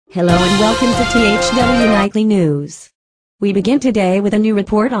Hello and welcome to THW Nightly News. We begin today with a new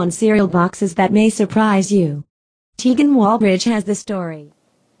report on cereal boxes that may surprise you. Tegan Walbridge has the story.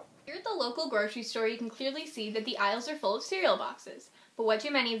 Here at the local grocery store, you can clearly see that the aisles are full of cereal boxes. But what do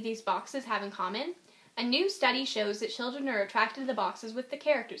many of these boxes have in common? A new study shows that children are attracted to the boxes with the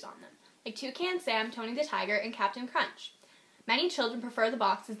characters on them, like Toucan Sam, Tony the Tiger, and Captain Crunch. Many children prefer the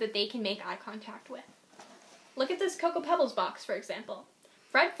boxes that they can make eye contact with. Look at this Cocoa Pebbles box, for example.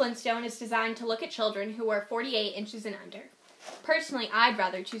 Fred Flintstone is designed to look at children who are 48 inches and under. Personally, I'd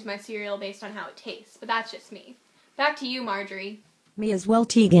rather choose my cereal based on how it tastes, but that's just me. Back to you, Marjorie. Me as well,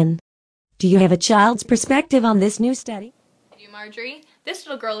 Tegan. Do you have a child's perspective on this new study? I do, Marjorie. This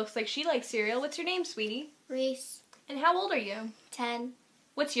little girl looks like she likes cereal. What's your name, sweetie? Reese. And how old are you? 10.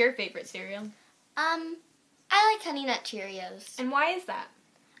 What's your favorite cereal? I like Honey Nut Cheerios. And why is that?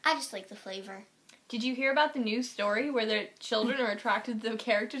 I just like the flavor. Did you hear about the new story where the children are attracted to the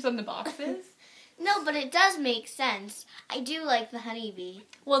characters on the boxes? No, but it does make sense. I do like the honeybee.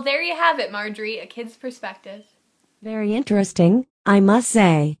 Well, there you have it, Marjorie, a kid's perspective. Very interesting, I must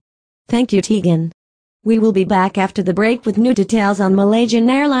say. Thank you, Tegan. We will be back after the break with new details on Malaysian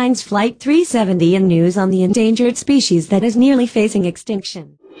Airlines Flight 370 and news on the endangered species that is nearly facing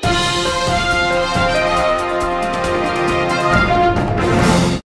extinction.